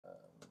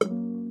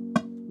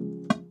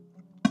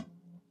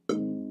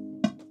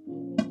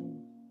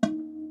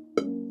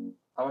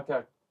I'm like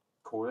a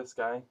chorus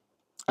guy.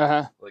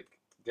 Like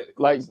get the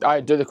chorus. Like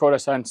I do the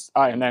chorus and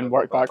then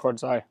work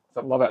backwards. Love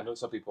it. I know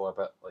some people are a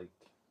bit like,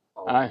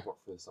 oh, I work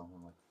for the song.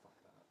 I'm like, fuck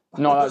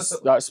that. No,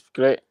 that's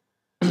great.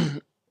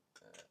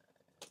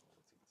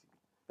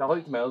 I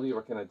liked the melody you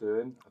were kind of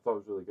doing. I thought it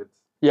was really good.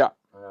 Yeah.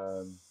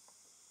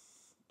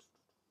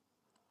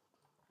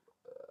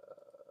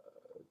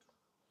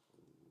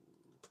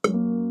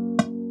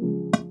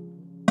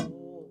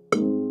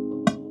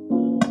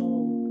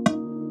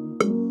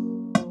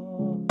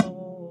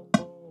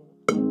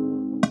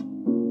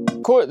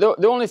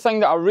 The only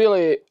thing that I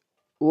really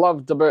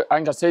loved about, I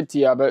think I said to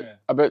you about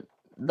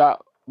that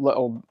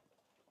little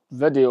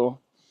video.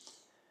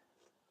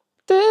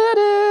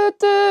 I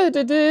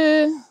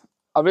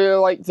really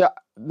like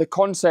the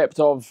concept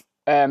of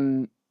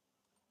I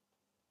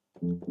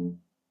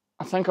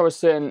think I was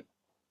saying,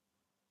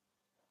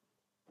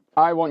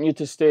 I want you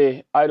to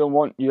stay, I don't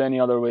want you any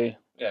other way.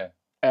 Yeah.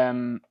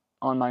 On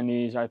my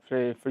knees, I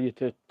pray for you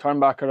to turn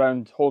back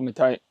around, hold me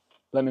tight,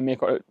 let me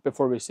make it out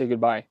before we say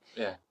goodbye.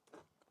 Yeah.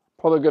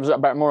 Probably gives it a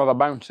bit more of a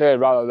bounce there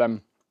rather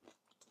than.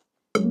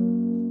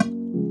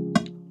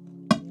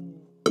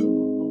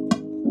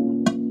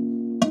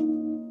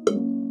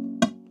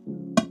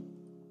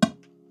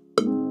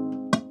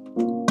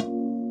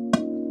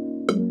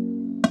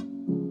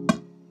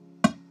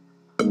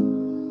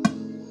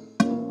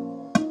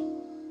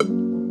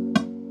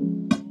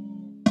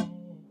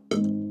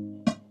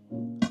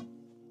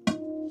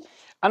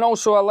 And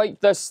also, I like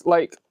this,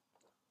 like,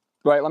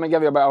 right, let me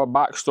give you a bit of a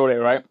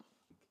backstory, right?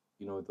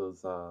 You know,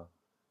 there's a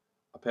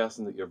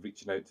person that you're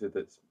reaching out to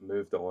that's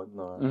moved on,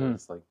 or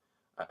it's like,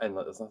 and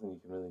like, there's nothing you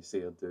can really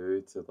say or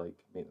do to like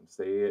make them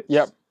stay. It's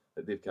that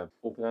they've kind of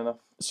open enough.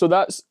 So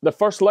that's the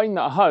first line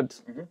that I had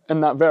in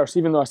that verse,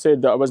 even though I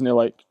said that I wasn't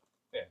like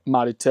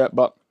married to it,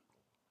 but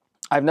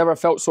I've never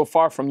felt so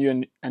far from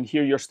you, and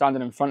here you're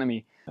standing in front of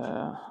me.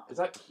 Is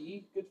that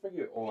key good for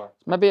you, or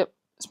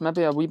it's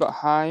maybe a wee bit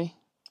high?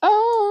 On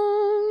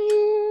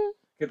you.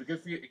 Could be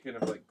good for you to kind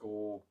of like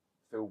go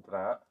full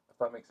brat, if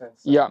that makes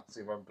sense. Yeah.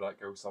 Say one Brat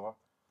Girl Summer.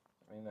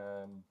 I mean,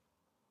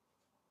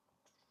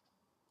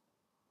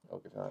 I'll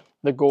get that.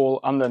 The goal,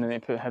 I'm going to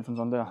put headphones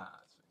on there.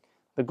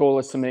 The goal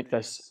is to make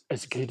this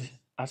as good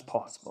as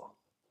possible.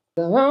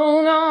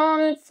 Alone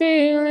on and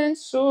feeling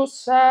so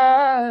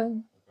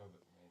sad.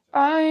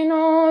 I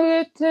know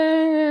the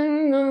thing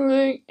in the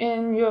look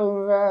in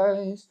your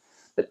eyes,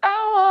 but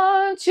I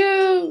want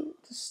you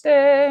to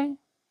stay.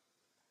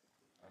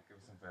 I'll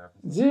give some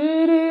verbs.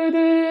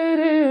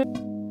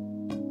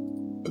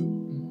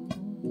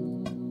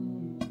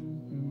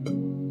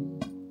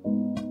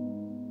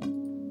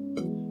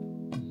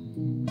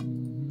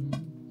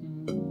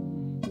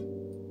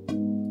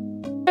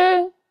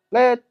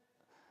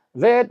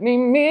 Let me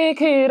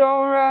make it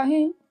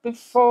alright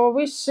before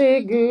we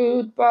say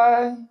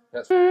goodbye.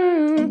 I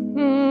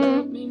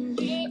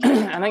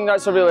think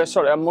that's a really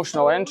sort of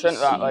emotional entrance,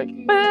 that like.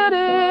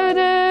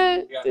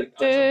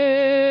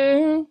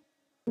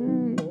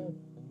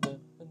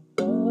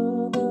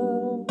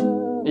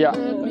 Yeah.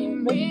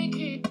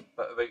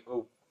 But like,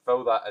 we'll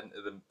fill that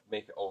into the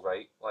make it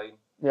alright line.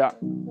 Yeah.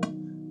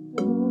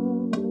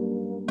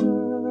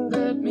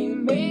 Let me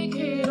make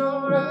it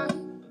alright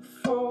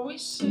before we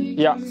say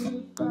yeah.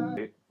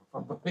 goodbye.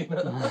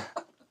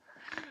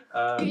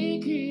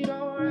 Make it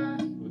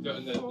alright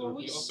before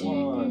we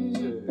say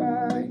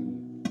goodbye.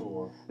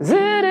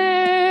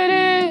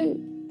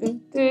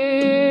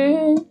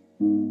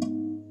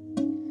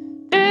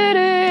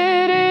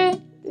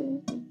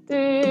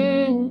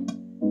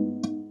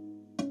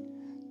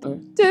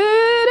 1, 2, 3,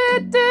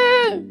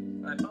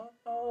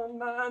 4. On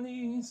my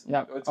knees.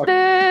 Yeah. If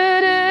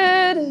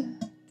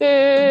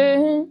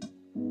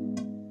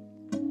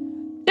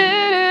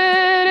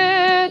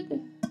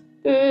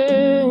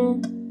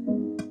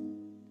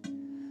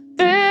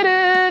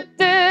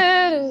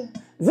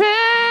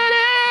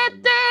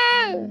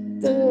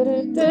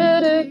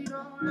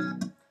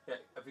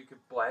you could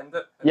blend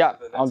it. Yeah.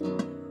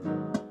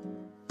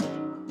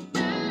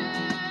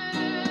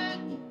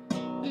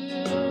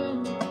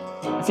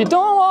 If you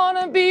don't want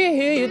to be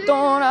here, you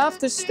don't have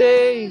to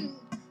stay.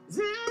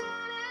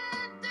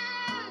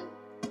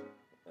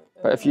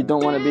 But if you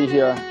don't want to be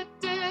here, if you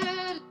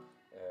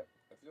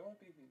don't want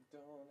to be here, you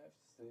don't have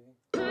to stay.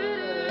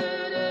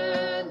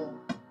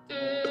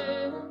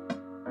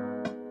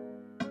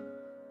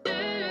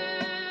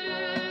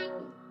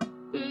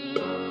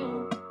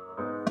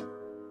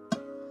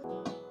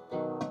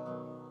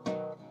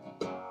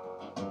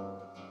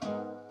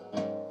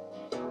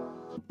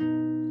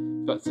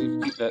 But see if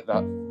you keep that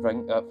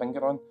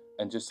finger on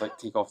and just like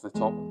take off the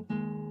top.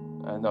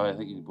 No, I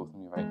think you do both of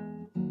them, you're right.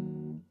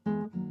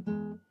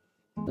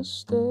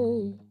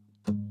 stay.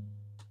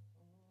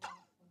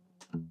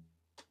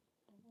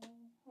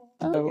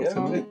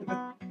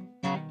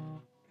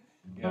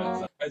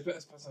 It's been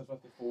as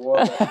with before,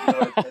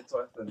 but kids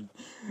with and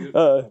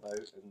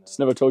just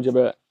never told you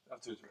about it. I've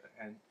told you about it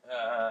again.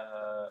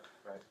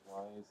 Right,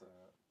 why is that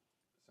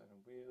sounding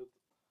weird?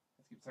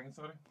 Let's keep singing,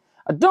 sorry.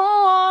 I don't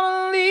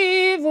wanna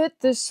leave it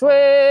this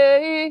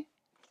way.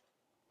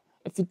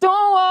 If you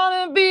don't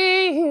wanna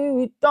be here,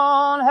 we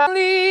don't have to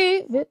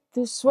leave it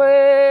this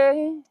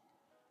way.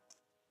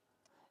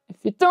 If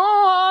you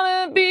don't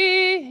wanna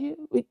be here,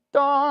 we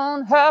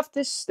don't have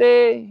to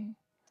stay.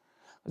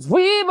 'Cause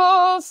we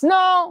both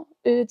know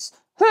it's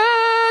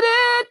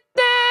hurt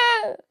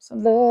there. So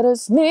let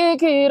us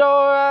make it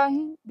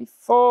alright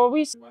before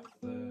we... With the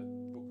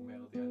vocal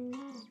melody in.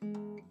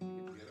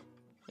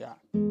 Yeah.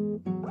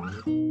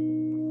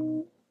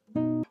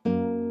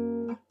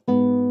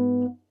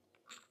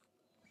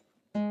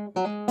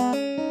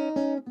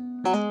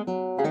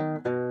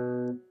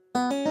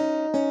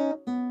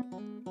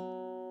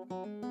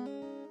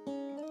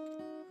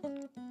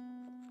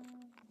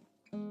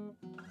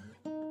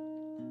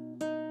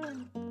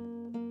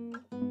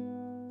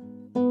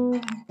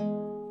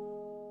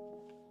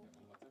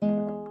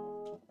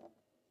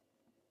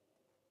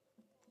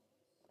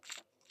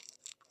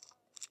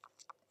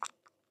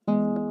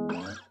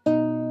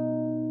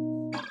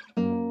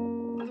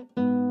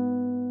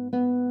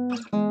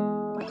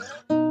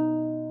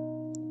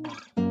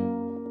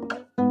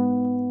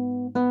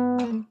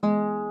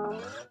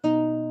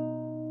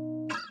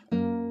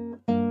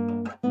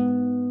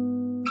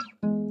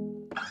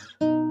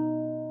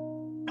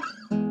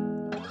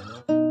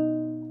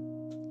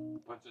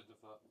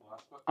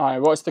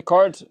 Alright, what's the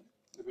chord? It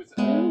was,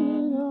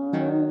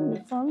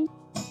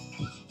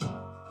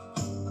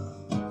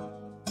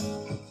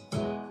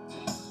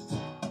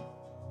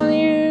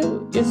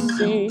 You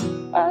see,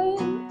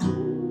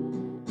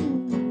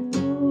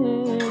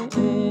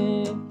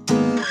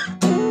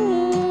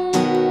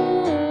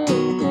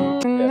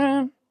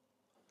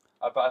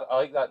 but I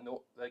like that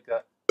note, like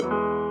that.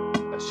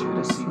 I should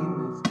have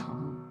seen this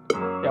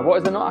coming. Yeah, what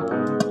is the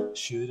note?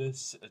 Should have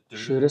seen it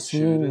coming.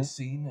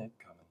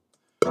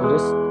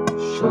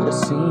 Should have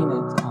seen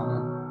it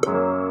coming.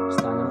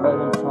 Standing right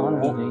in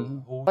front of me.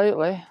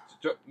 Slightly.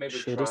 Maybe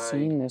should have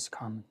seen this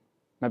coming.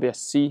 Maybe a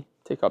C.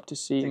 Take up to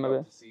C. Take maybe.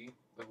 up to C,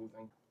 the whole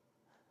thing.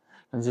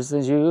 And just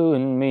as you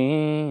and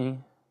me,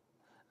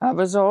 I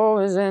was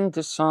always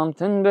into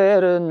something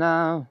better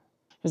now.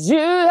 'Cause you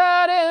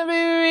had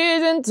every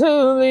reason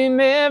to blame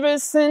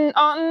everything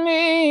on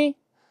me.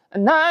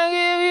 And I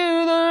give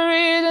you the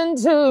reason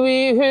to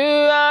be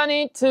who I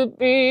need to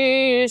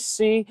be, you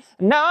see.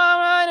 And now I'm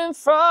right in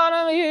front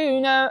of you,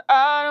 now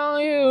I know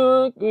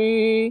you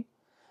agree.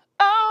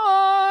 I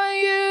want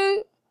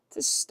you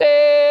to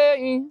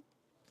stay.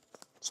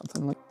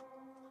 Something like...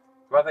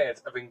 One thing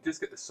is, if we can just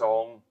get the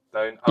song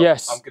down,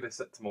 yes. I'm going to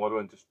sit tomorrow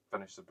and just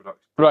finish the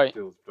production. Right.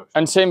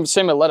 And same with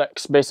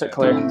lyrics,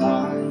 basically.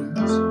 Yeah.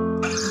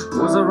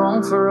 Was it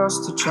wrong for us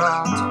to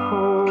try to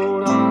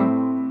hold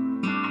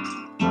on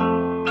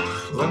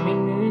when we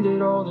knew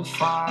that all the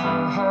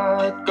fire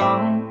had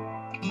gone?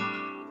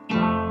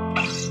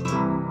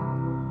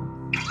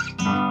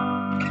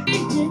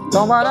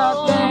 Don't wanna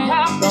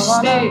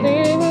leave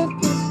it.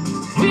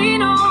 We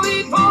know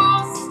we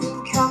both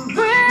think I'm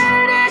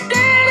better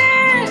than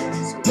it.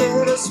 So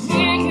let us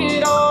make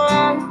it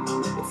alright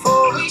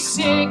before we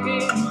say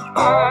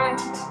goodbye.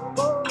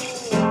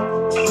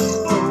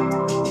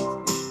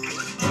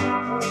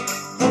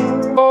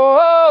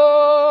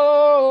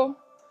 Oh,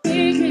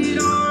 make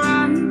it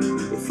alright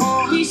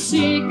before we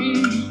say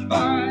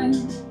goodbye.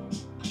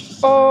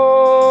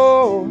 Oh.